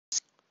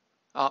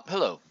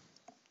Hello.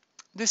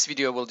 This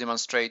video will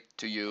demonstrate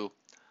to you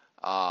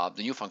the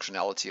new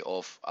functionality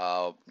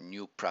of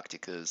new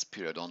Praktika's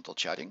periodontal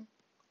charting.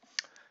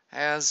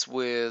 As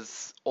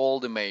with all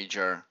the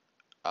major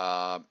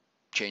uh,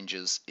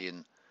 changes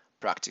in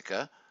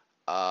Praktika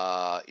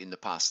in the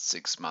past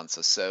 6 months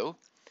or so,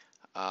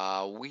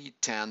 we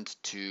tend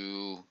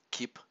to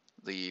keep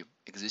the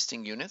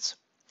existing units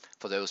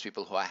for those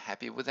people who are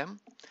happy with them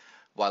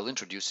while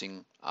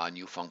introducing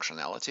new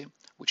functionality,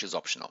 which is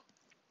optional.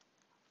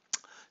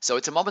 So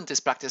at the moment,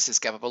 this practice is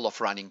capable of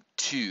running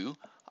two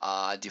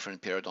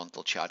different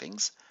periodontal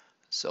chartings.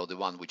 So the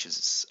one which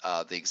is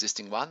the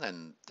existing one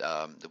and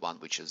the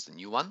one which is the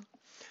new one.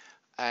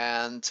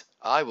 And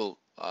I will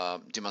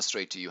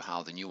demonstrate to you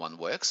how the new one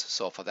works.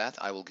 So for that,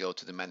 I will go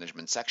to the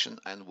management section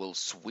and will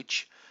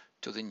switch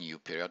to the new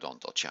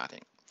periodontal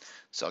charting.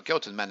 So I'll go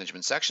to the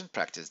management section,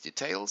 practice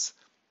details,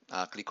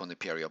 click on the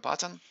perio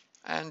button,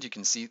 and you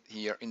can see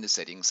here in the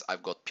settings,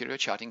 I've got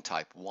period charting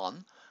type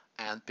 1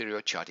 and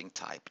period charting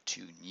type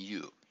 2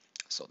 new.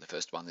 So the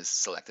first one is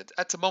selected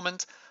at the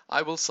moment.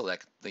 I will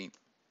select the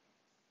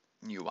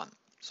new one.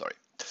 Sorry.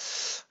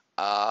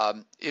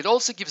 It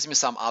also gives me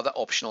some other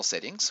optional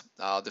settings.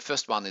 The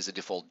first one is a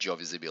default jaw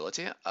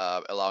visibility,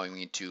 allowing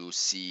me to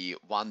see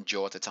one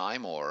jaw at a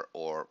time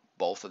or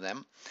both of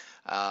them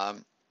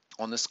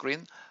on the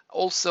screen.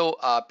 Also,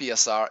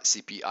 PSR,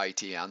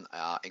 CPITN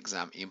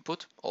exam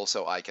input.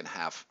 Also, I can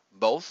have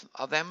both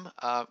of them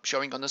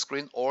showing on the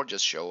screen or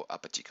just show a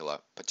particular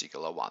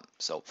one.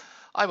 So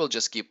I will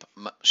just keep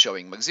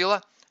showing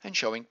maxilla and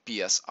showing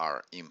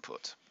PSR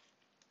input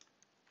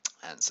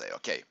and say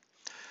OK.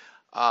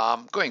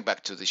 Going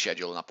back to the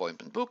schedule and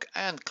appointment book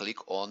and click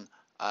on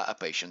a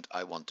patient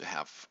I want to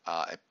have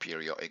a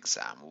perio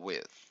exam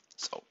with.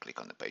 So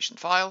click on the patient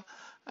file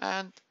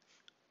and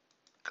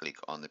click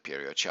on the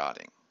perio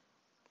charting.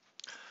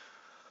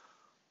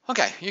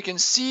 Okay, you can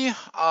see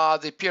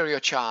the perio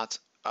chart,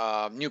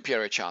 new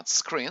perio chart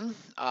screen,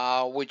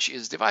 which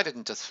is divided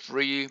into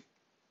three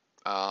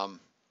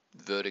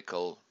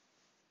vertical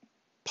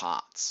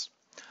parts.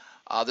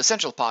 The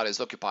central part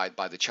is occupied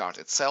by the chart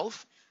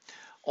itself.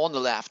 On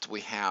the left, we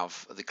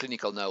have the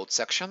clinical note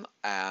section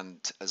and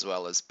as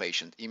well as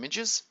patient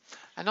images.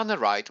 And on the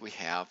right, we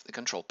have the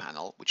control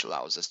panel, which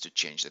allows us to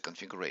change the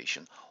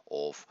configuration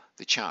of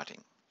the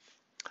charting.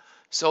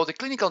 So the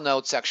clinical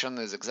note section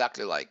is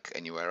exactly like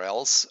anywhere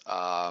else.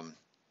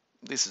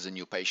 This is a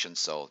new patient,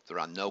 so there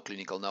are no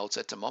clinical notes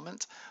at the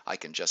moment. I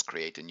can just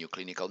create a new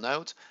clinical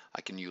note.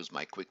 I can use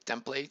my quick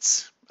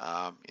templates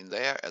in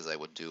there as I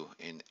would do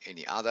in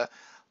any other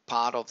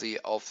part of the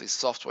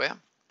software.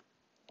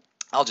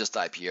 I'll just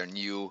type here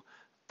new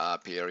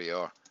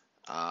perio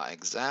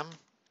exam,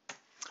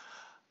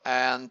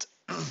 and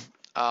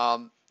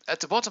at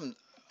the bottom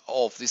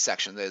of this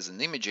section there's an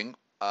imaging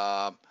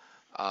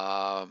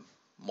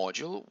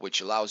module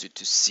which allows you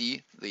to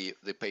see the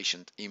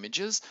patient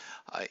images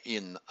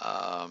in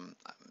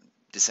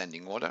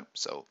descending order,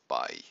 so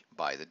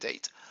by the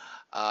date.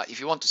 If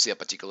you want to see a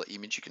particular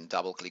image, you can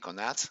double click on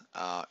that.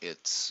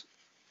 It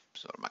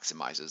sort of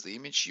maximizes the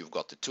image. You've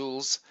got the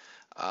tools,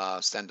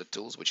 standard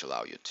tools, which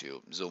allow you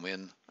to zoom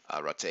in,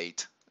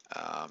 rotate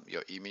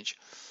your image,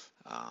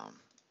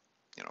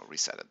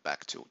 reset it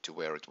back to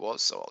where it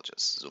was. So I'll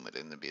just zoom it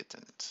in a bit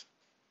and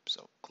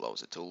so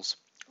close the tools,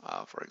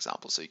 for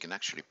example, so you can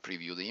actually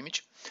preview the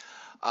image.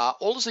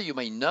 Also, you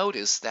may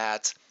notice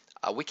that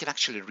we can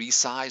actually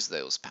resize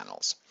those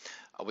panels.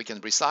 We can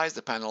resize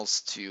the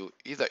panels to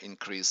either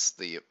increase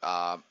the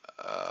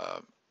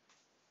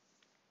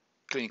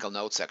clinical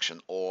note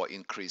section or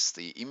increase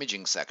the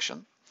imaging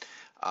section.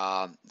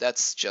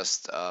 That's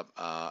just a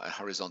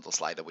horizontal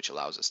slider which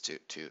allows us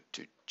to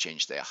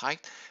change their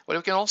height. But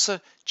we can also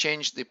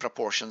change the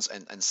proportions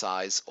and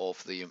size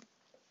of the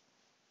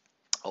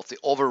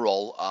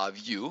overall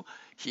view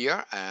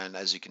here. And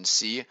as you can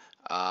see,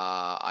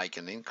 I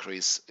can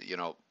increase,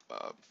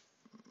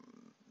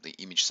 the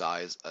image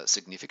size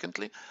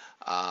significantly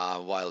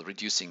while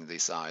reducing the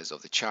size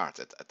of the chart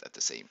at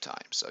the same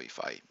time. So if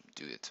I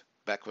do it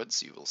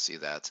backwards, you will see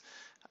that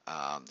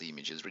the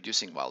image is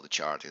reducing while the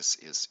chart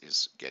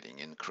is getting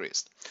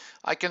increased.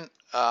 I can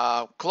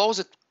close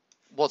it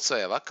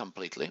whatsoever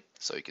completely,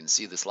 so you can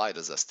see the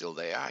sliders are still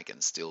there. I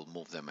can still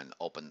move them and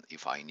open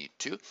if I need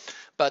to,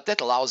 but that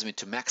allows me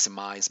to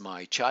maximize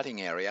my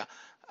charting area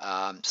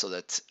so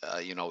that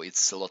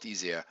it's a lot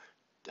easier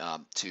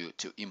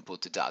to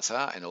input the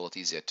data and a lot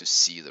easier to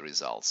see the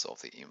results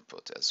of the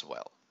input as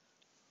well.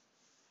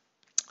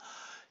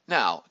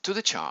 Now to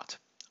the chart.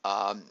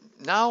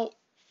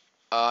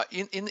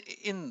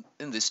 In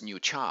this new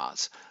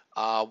chart,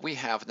 we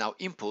have now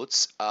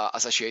inputs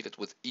associated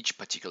with each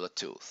particular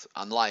tooth,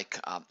 unlike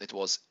it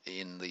was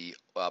in the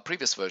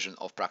previous version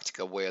of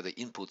Praktika where the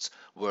inputs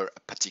were a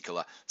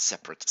particular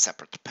separate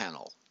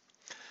panel.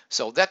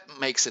 So that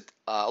makes it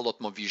a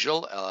lot more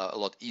visual, a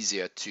lot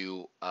easier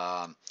to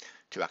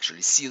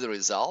actually see the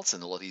results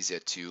and a lot easier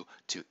to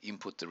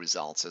input the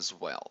results as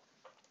well.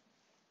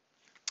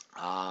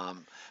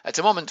 At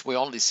the moment, we're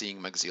only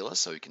seeing maxilla,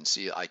 so you can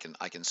see I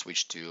can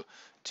switch to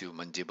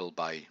mandible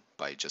by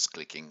just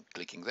clicking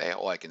there,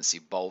 or I can see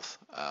both.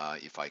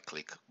 If I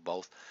click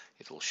both,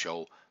 it will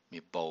show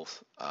me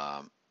both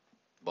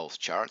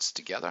charts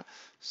together.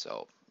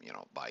 So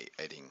by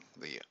adding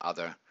the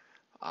other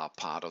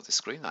part of the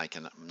screen, I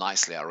can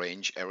nicely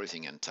arrange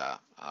everything into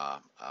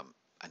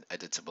an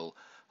editable,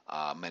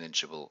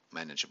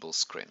 manageable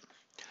screen.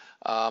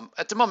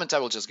 At the moment, I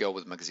will just go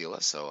with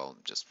maxilla, so I'll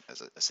just,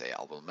 as I say,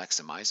 I will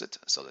maximize it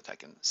so that I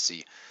can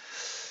see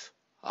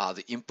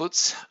the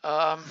inputs,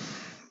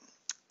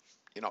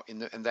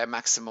 in their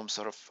maximum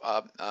sort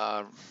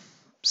of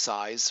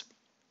size.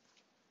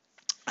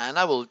 And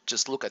I will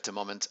just look at the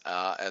moment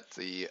at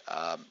the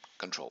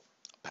control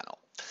panel.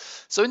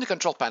 So in the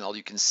control panel,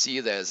 you can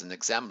see there's an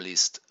exam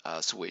list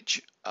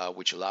switch,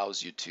 which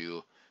allows you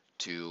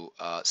to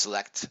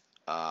select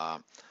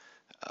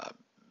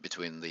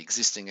between the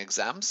existing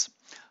exams.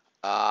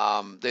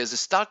 There's a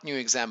Start New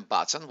Exam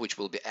button, which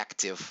will be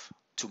active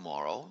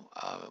tomorrow.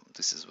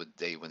 This is the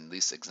day when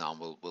this exam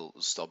will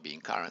stop being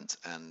current,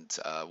 and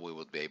we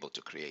will be able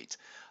to create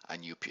a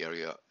new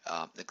period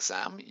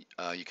exam.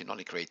 You can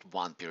only create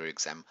one period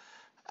exam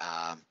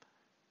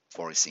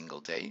for a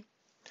single day.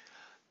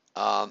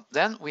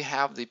 Then we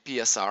have the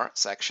PSR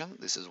section.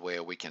 This is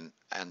where we can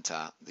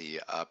enter the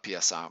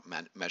PSR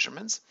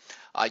measurements.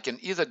 I can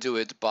either do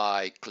it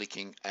by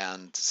clicking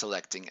and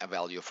selecting a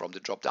value from the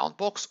drop-down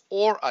box,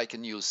 or I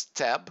can use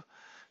tab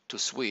to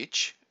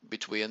switch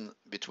between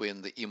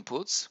the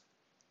inputs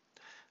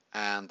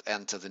and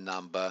enter the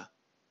number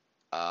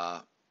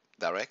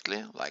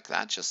directly like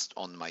that, just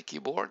on my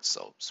keyboard.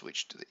 So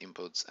switch to the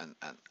inputs and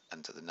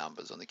enter the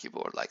numbers on the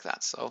keyboard like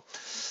that. So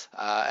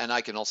and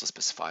I can also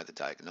specify the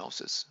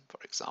diagnosis, for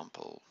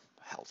example,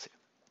 healthy.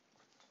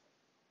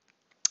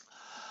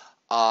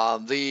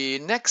 The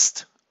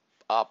next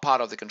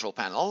part of the control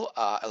panel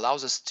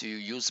allows us to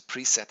use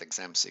preset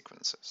exam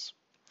sequences.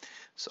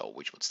 So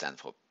which would stand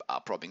for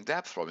probing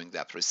depth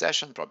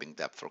recession, probing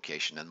depth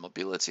rotation and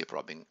mobility,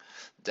 probing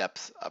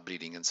depth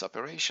bleeding and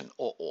suppuration,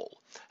 or all.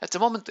 At the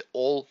moment, the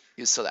all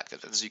is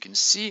selected. As you can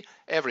see,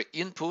 every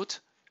input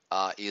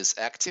is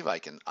active. I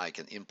can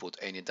input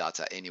any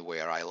data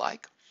anywhere I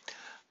like.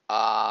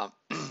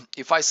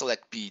 If I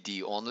select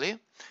PD only,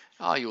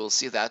 you will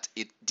see that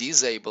it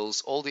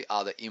disables all the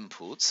other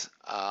inputs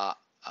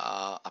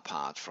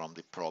apart from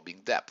the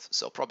probing depth.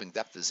 So probing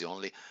depth is the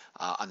only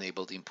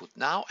enabled input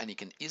now, and you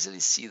can easily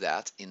see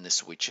that in the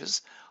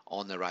switches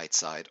on the right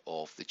side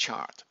of the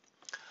chart.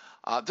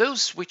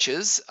 Those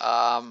switches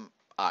are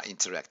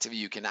interactive.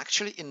 You can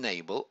actually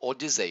enable or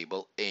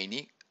disable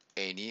any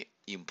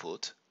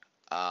input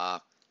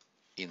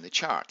in the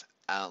chart.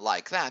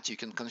 Like that, you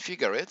can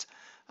configure it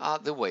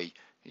the way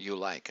you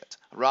like it,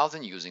 rather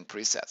than using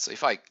presets. So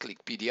if I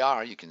click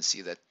PDR, you can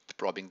see that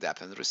probing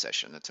depth and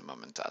recession at the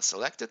moment are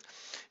selected.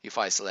 If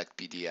I select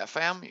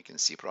PDFM, you can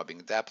see probing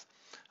depth,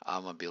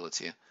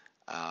 mobility,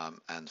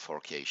 and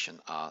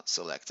forcation are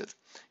selected.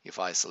 If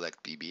I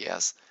select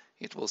PBS,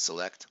 it will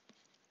select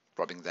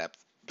probing depth,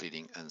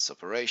 bleeding, and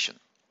suppuration.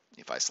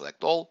 If I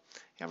select all,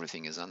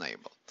 everything is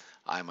enabled.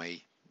 I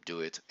may do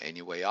it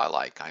any way I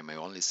like. I may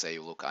only say,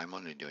 look, I'm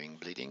only doing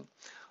bleeding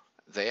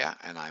there,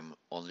 and I'm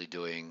only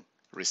doing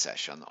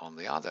recession on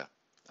the other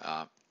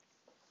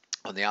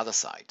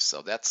side.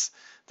 So that's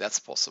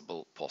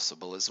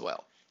possible as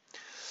well.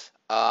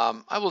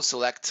 I will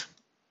select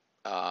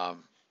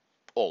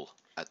all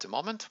at the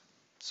moment.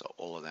 So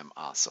all of them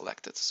are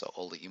selected. So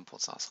all the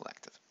inputs are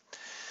selected.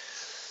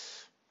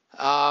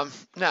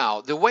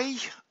 Now the way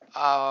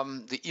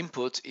the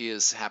input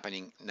is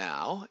happening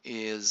now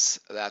is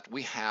that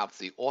we have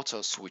the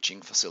auto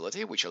switching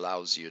facility, which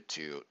allows you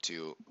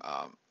to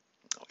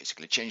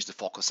basically change the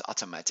focus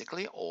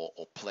automatically or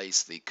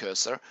place the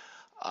cursor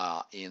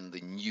in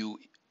the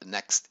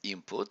next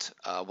input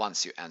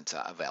once you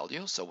enter a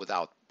value, so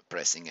without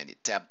pressing any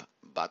tab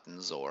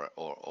buttons or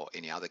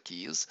any other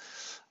keys,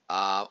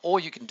 or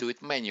you can do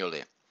it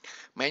manually.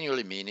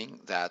 Manually meaning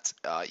that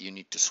you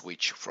need to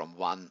switch from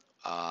one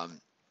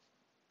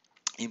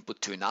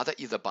input to another,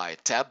 either by a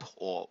tab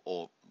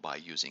or by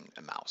using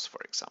a mouse,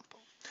 for example.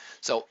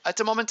 So at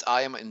the moment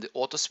I am in the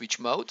auto switch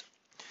mode.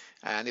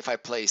 And if I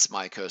place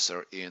my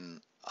cursor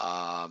in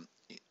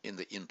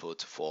the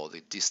input for the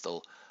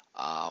distal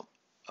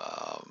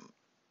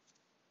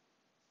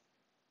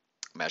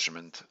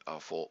measurement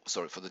for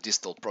the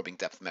distal probing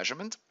depth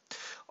measurement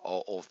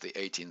of the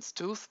 18th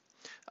tooth,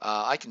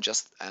 I can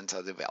just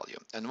enter the value.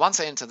 And once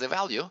I enter the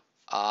value,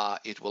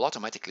 it will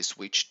automatically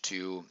switch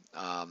to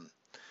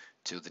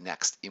the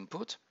next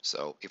input.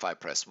 So if I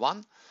press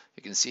 1,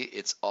 you can see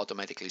it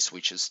automatically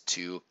switches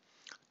to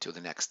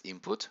the next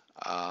input.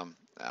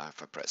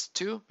 If I press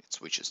 2, it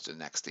switches to the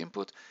next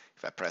input.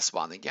 If I press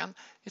 1 again,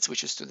 it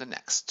switches to the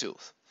next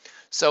tooth.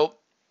 So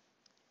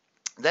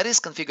that is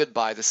configured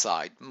by the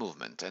side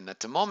movement, and at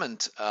the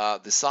moment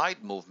the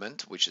side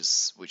movement, which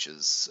is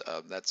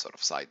that sort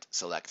of side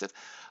selected,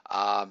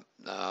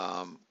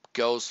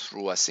 goes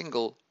through a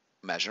single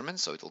measurement.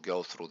 So it will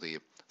go through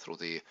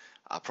the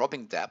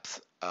probing depth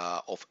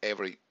of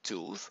every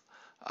tooth.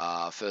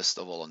 First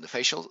of all on the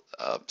facial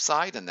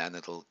side, and then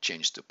it'll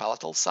change to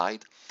palatal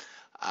side.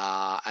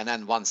 And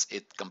then once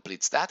it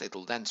completes that, it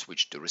will then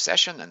switch to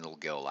recession, and it'll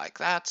go like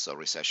that. So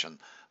recession,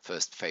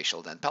 first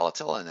facial, then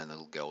palatal, and then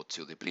it'll go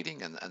to the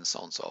bleeding, and so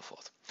on and so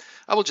forth.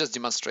 I will just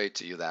demonstrate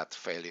to you that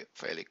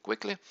fairly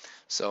quickly.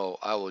 So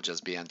I will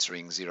just be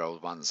entering 0,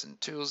 1s, and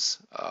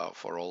 2s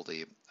for all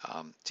the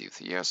teeth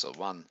here. So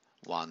 1,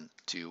 1,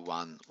 2,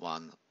 1,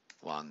 1,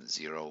 1,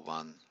 0,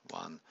 1,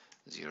 1,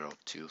 0,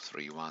 2,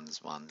 3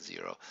 1s, 1,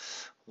 0,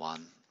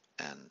 1,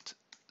 and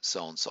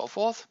so on and so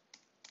forth.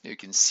 You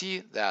can see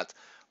that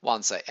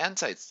once I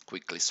enter, it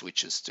quickly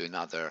switches to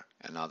another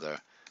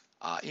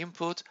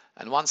input,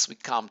 and once we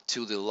come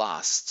to the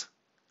last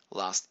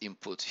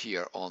input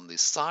here on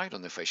this side,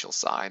 on the facial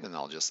side, and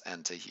I'll just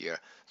enter here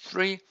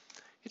 3,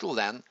 it will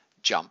then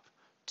jump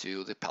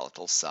to the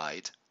palatal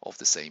side of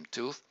the same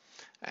tooth,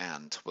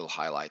 and we'll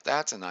highlight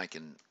that, and I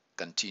can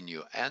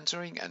continue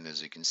entering, and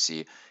as you can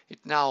see, it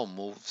now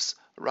moves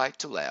right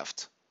to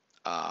left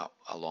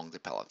along the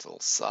palatal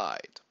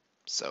side.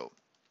 So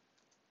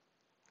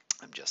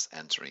I'm just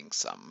entering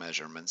some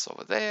measurements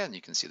over there, and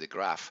you can see the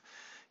graph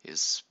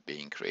is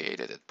being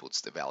created. It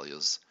puts the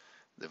values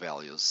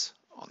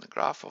on the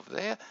graph over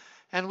there,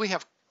 and we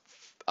have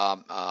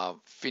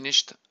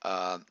finished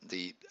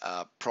the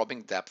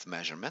probing depth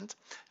measurement.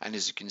 And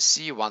as you can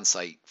see, once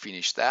I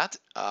finish that,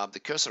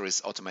 the cursor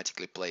is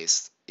automatically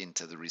placed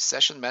into the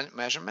recession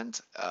measurement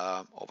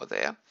over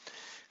there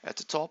at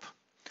the top.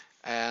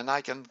 And I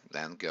can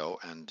then go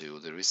and do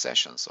the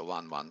recession. So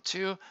 1, 1,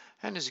 2,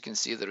 and as you can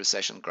see, the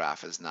recession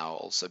graph is now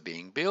also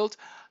being built,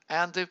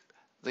 and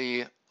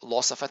the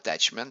loss of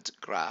attachment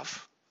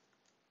graph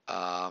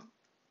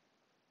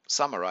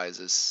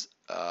summarizes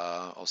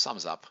or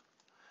sums up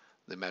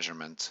the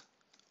measurement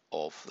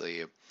of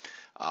the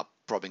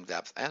probing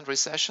depth and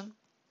recession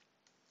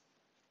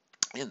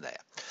in there.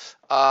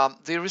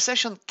 The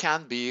recession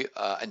can be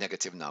a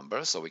negative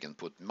number, so we can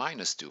put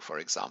 -2, for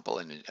example,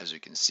 and as you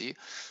can see,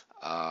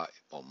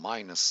 or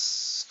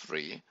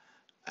 -3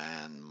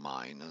 and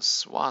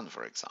 -1,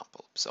 for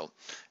example. So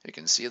you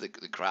can see the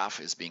graph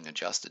is being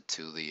adjusted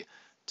to the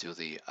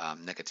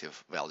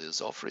negative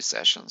values of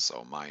recession.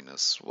 So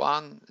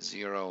 -1,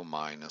 0,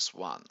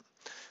 -1,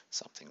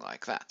 something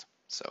like that.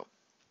 So,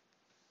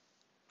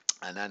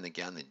 and then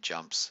again it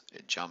jumps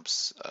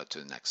to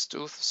the next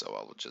tooth. So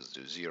I will just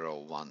do 0,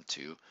 1,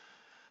 2,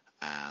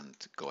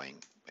 and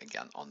going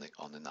again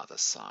on another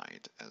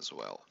side as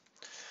well.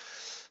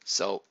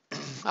 So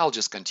I'll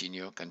just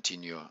continue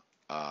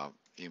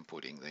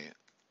inputting the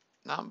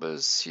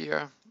numbers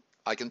here.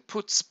 I can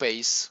put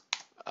space,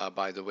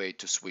 by the way,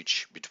 to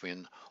switch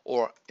between,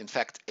 or in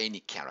fact any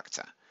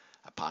character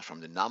apart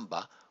from the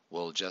number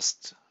will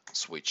just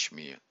switch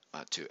me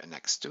to a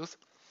next tooth.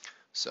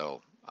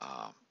 So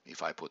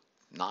if I put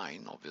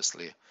 9,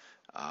 obviously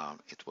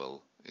it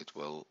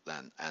will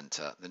then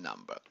enter the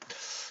number.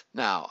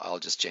 Now I'll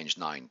just change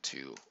 9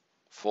 to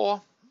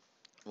 4.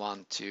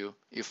 1, 2.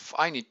 If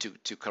I need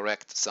to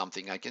correct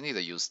something, I can either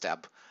use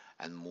tab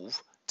and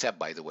move. Tab,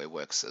 by the way,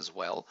 works as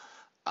well,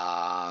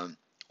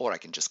 or I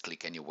can just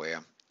click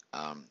anywhere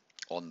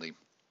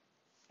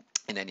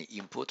in any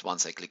input.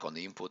 Once I click on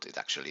the input, it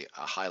actually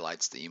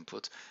highlights the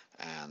input,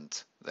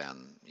 and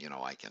then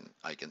I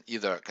can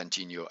either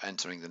continue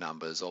entering the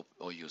numbers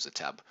or use a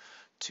tab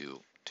to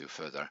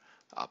further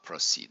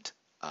proceed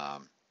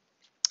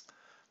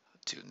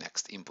to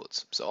next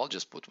inputs. So I'll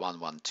just put 1,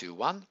 1, 2,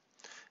 1.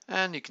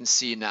 And you can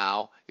see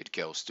now it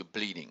goes to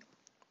bleeding.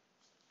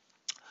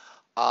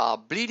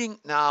 Bleeding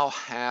now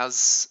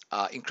has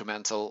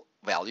incremental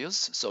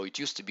values. So it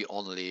used to be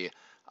only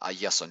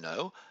yes or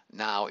no.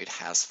 Now it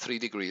has 3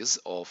 degrees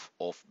of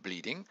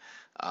bleeding.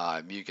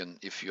 You can,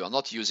 if you are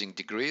not using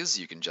degrees,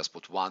 you can just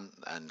put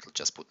 1 and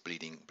just put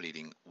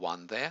bleeding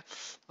 1 there.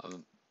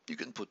 You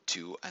can put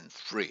 2 and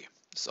 3.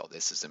 So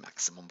this is the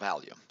maximum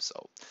value.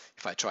 So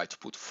if I try to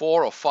put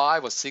 4 or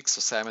 5 or 6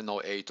 or 7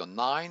 or 8 or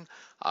 9,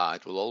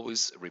 it will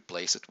always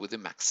replace it with the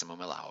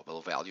maximum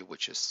allowable value,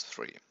 which is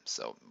 3.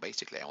 So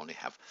basically I only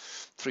have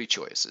 4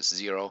 choices,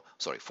 0,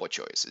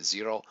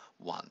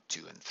 1,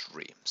 2, and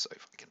 3. So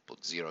if I can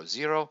put 0,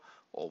 0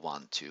 or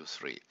 1, 2,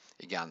 3.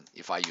 Again,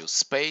 if I use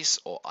space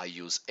or I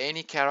use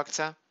any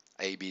character,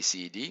 A, B,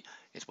 C, D,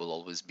 it will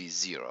always be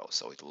 0.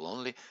 So it will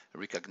only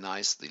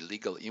recognize the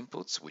legal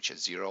inputs, which are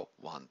 0,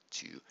 1,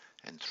 2,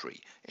 and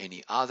 3.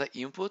 Any other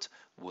input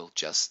will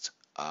just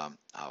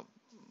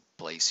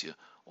place you,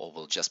 or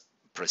will just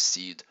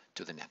proceed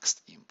to the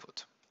next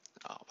input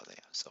over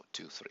there. So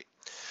 2, 3.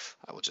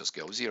 I will just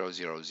go 0,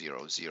 0,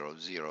 0, 0,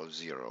 0,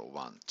 0,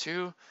 1,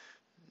 2,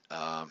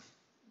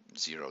 0,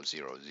 0,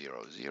 0,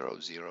 0,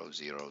 0,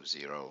 0,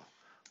 0,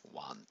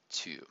 1,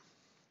 2.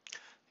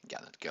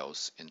 Again, it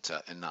goes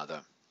into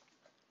another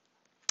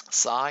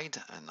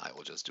side, and I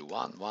will just do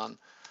 1, 1,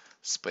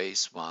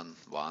 space, 1,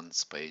 1,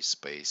 space,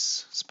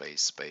 space,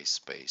 space, space,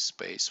 space,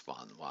 space,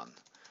 1, 1.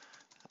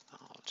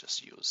 I'll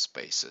just use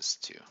spaces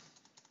to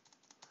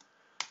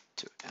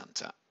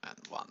enter,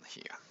 and 1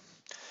 here.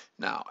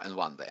 Now, and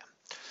 1 there.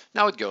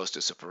 Now it goes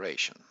to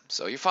separation.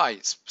 So if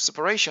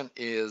separation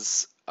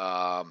is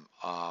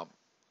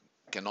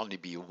can only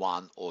be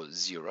 1 or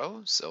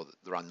 0, so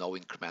there are no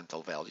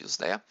incremental values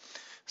there.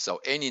 So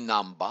any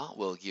number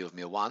will give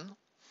me 1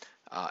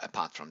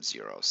 apart from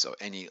 0. So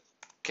any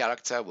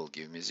character will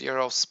give me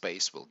 0,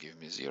 space will give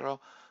me 0.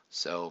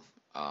 So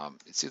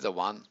it's either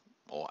 1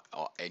 or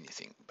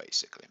anything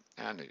basically.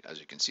 And as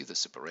you can see, the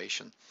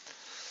separation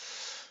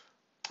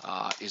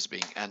is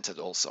being entered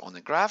also on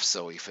the graph.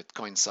 So if it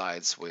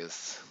coincides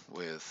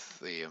with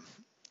the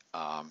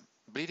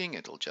bleeding,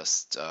 it'll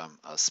just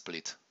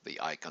split the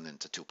icon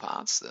into two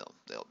parts.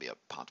 There'll be a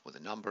part with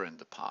a number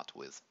and a part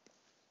with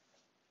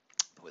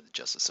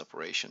just a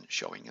separation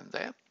showing in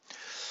there.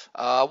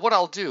 What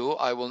I'll do,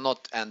 I will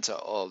not enter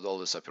all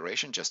the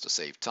separation just to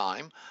save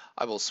time.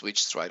 I will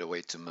switch straight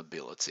away to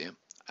mobility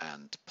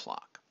and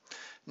plug.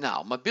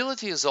 Now,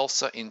 mobility is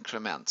also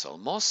incremental.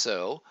 More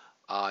so,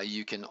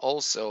 you can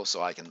also,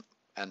 so I can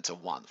enter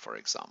 1, for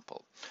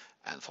example.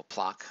 And for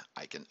plug,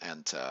 I can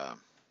enter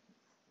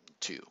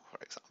 2,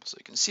 for example. So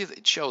you can see that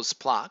it shows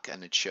plug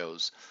and it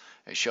shows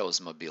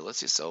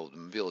mobility. So the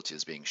mobility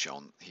is being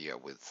shown here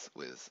with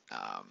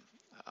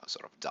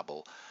sort of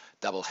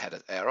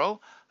double-headed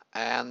arrow,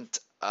 and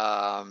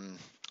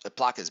the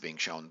plaque is being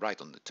shown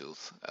right on the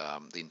tooth.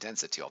 The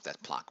intensity of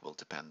that plaque will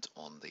depend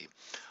on the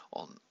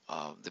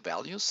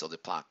values. So the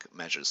plaque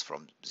measures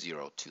from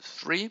 0 to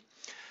 3.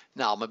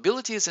 Now,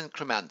 mobility is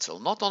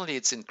incremental. Not only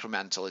it's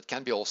incremental, it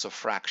can be also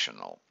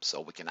fractional.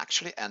 So we can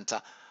actually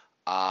enter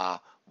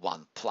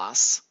 1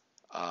 plus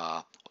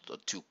or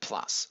 2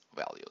 plus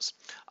values.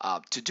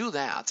 To do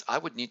that, I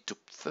would need to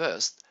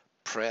first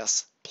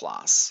press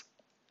plus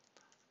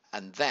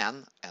and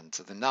then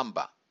enter the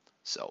number.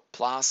 So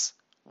plus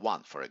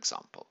 1, for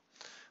example.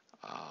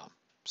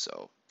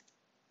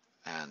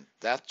 And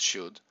that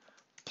should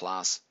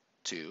plus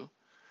 2.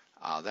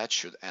 That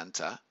should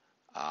enter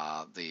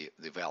the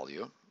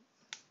value,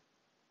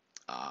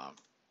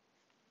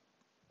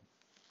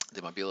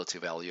 the mobility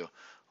value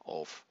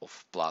of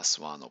plus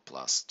 1 or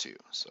plus 2.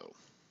 So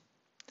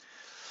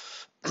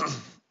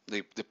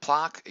the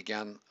plaque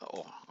again,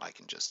 or I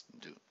can just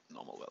do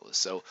normal values.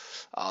 So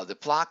the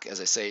plaque,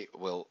 as I say,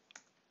 will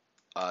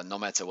no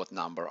matter what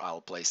number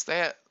I'll place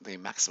there, the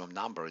maximum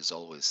number is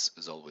always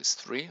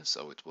 3,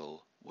 so it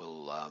will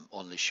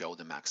only show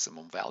the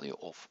maximum value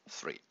of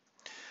 3.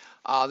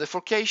 The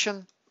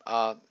furcation,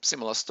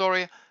 similar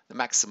story. The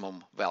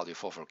maximum value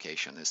for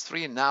furcation is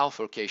 3. Now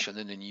furcation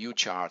in the new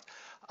chart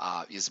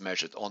is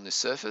measured on the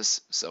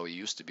surface, so it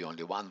used to be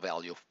only 1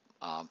 value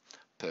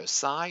per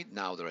side.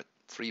 Now there are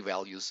 3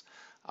 values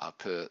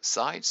per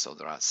side, so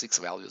there are 6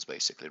 values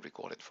basically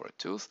recorded for a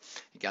tooth.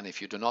 Again,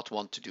 if you do not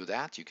want to do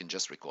that, you can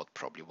just record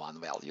probably 1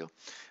 value,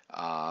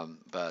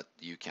 but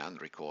you can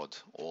record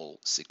all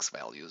 6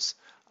 values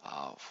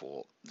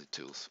for the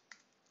tooth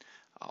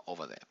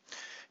over there.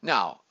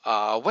 Now,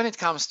 when it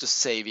comes to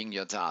saving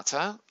your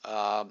data,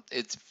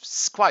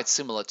 it's quite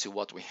similar to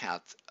what we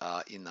had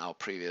in our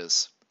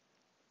previous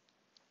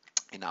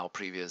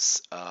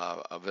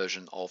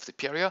version of the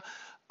Perio.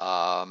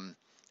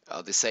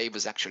 The save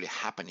is actually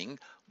happening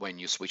when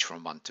you switch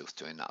from one tooth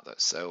to another.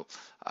 So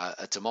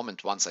at the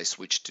moment, once I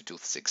switch to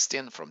tooth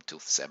 16 from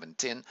tooth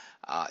 17,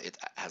 it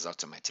has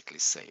automatically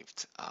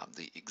saved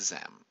the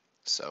exam.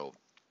 So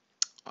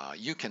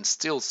you can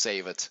still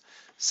save it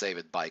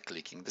by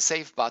clicking the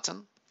save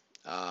button.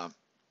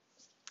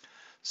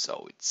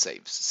 So it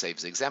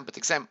saves the exam, but the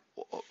exam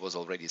was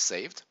already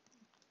saved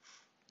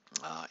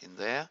in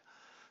there.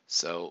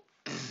 So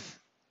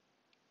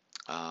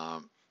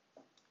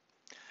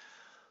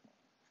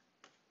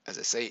as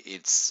I say,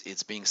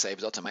 it's being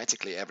saved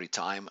automatically every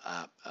time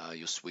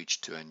you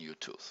switch to a new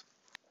tooth.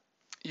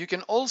 You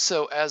can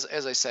also, as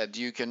I said,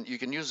 you can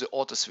use the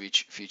auto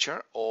switch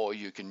feature, or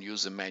you can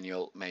use the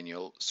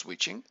manual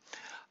switching.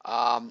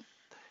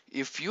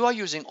 If you are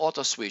using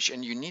auto switch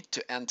and you need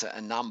to enter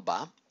a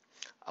number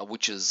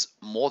which is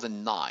more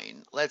than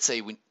 9, let's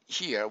say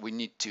here we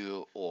need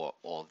to,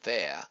 or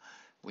there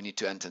we need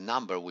to enter a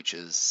number which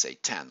is say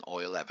 10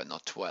 or 11 or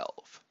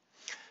 12.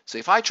 So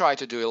if I try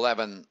to do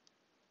 11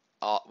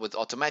 with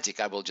automatic,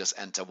 I will just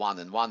enter 1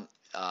 and 1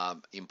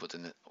 input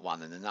and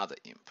 1 and another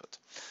input.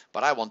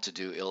 But I want to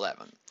do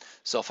 11.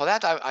 So for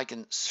that, I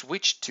can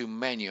switch to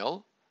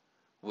manual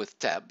with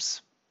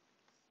tabs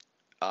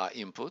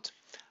input.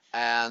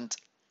 And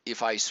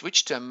if I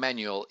switch to a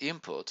manual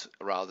input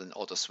rather than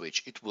auto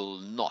switch, it will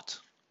not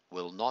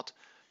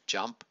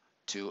jump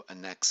to a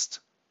next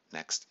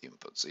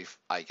input. So if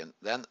I can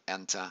then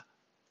enter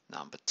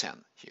number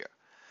 10 here.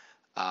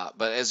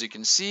 But as you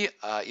can see,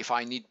 if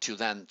I need to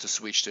then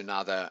switch to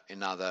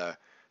another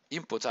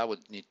input, I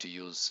would need to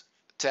use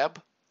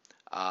tab,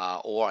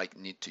 or I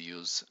need to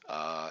use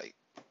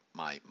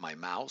my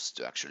mouse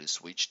to actually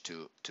switch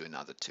to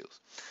another tooth.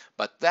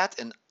 But that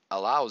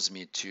allows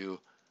me to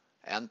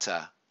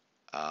enter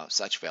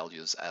such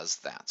values as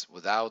that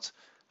without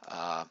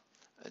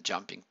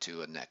jumping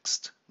to a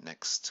next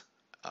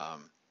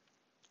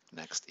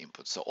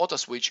input. So auto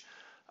switch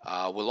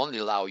will only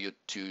allow you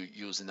to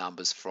use the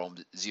numbers from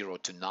 0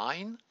 to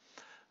 9,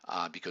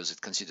 because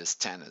it considers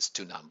 10 as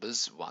two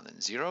numbers, 1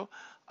 and 0.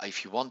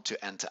 If you want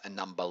to enter a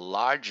number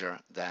larger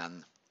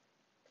than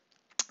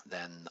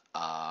 9,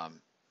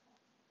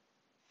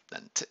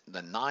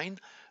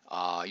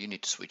 you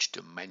need to switch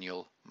to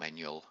manual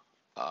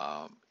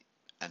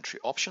entry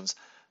options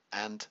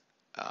and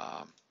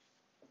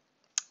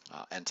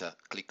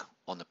click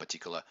on a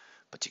particular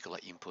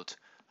input,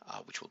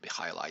 which will be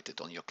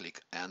highlighted on your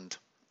click, and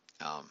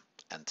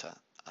enter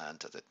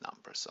that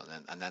number. So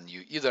then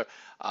you either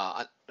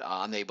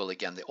enable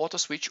again the auto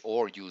switch,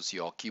 or use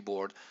your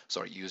keyboard,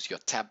 use your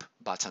tab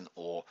button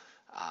or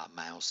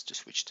mouse to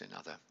switch to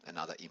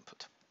another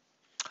input.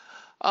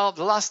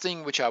 The last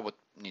thing which I would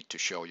need to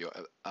show you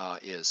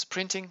is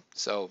printing.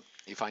 So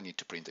if I need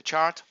to print a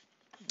chart,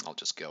 I'll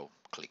just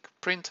click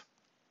print,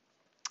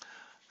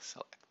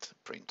 select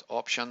print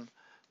option,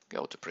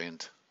 go to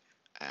print,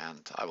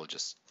 and I will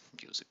just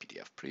use a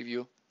PDF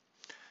preview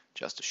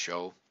just to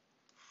show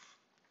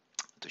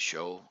the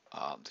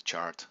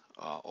chart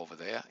over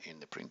there in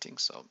the printing.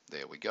 So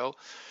there we go.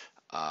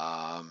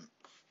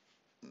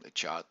 The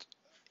chart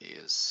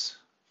is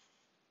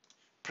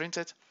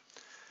printed,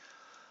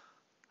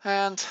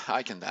 and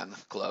I can then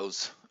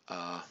close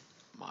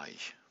my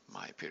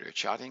period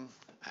charting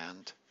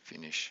and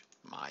finish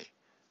my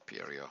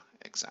period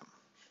exam.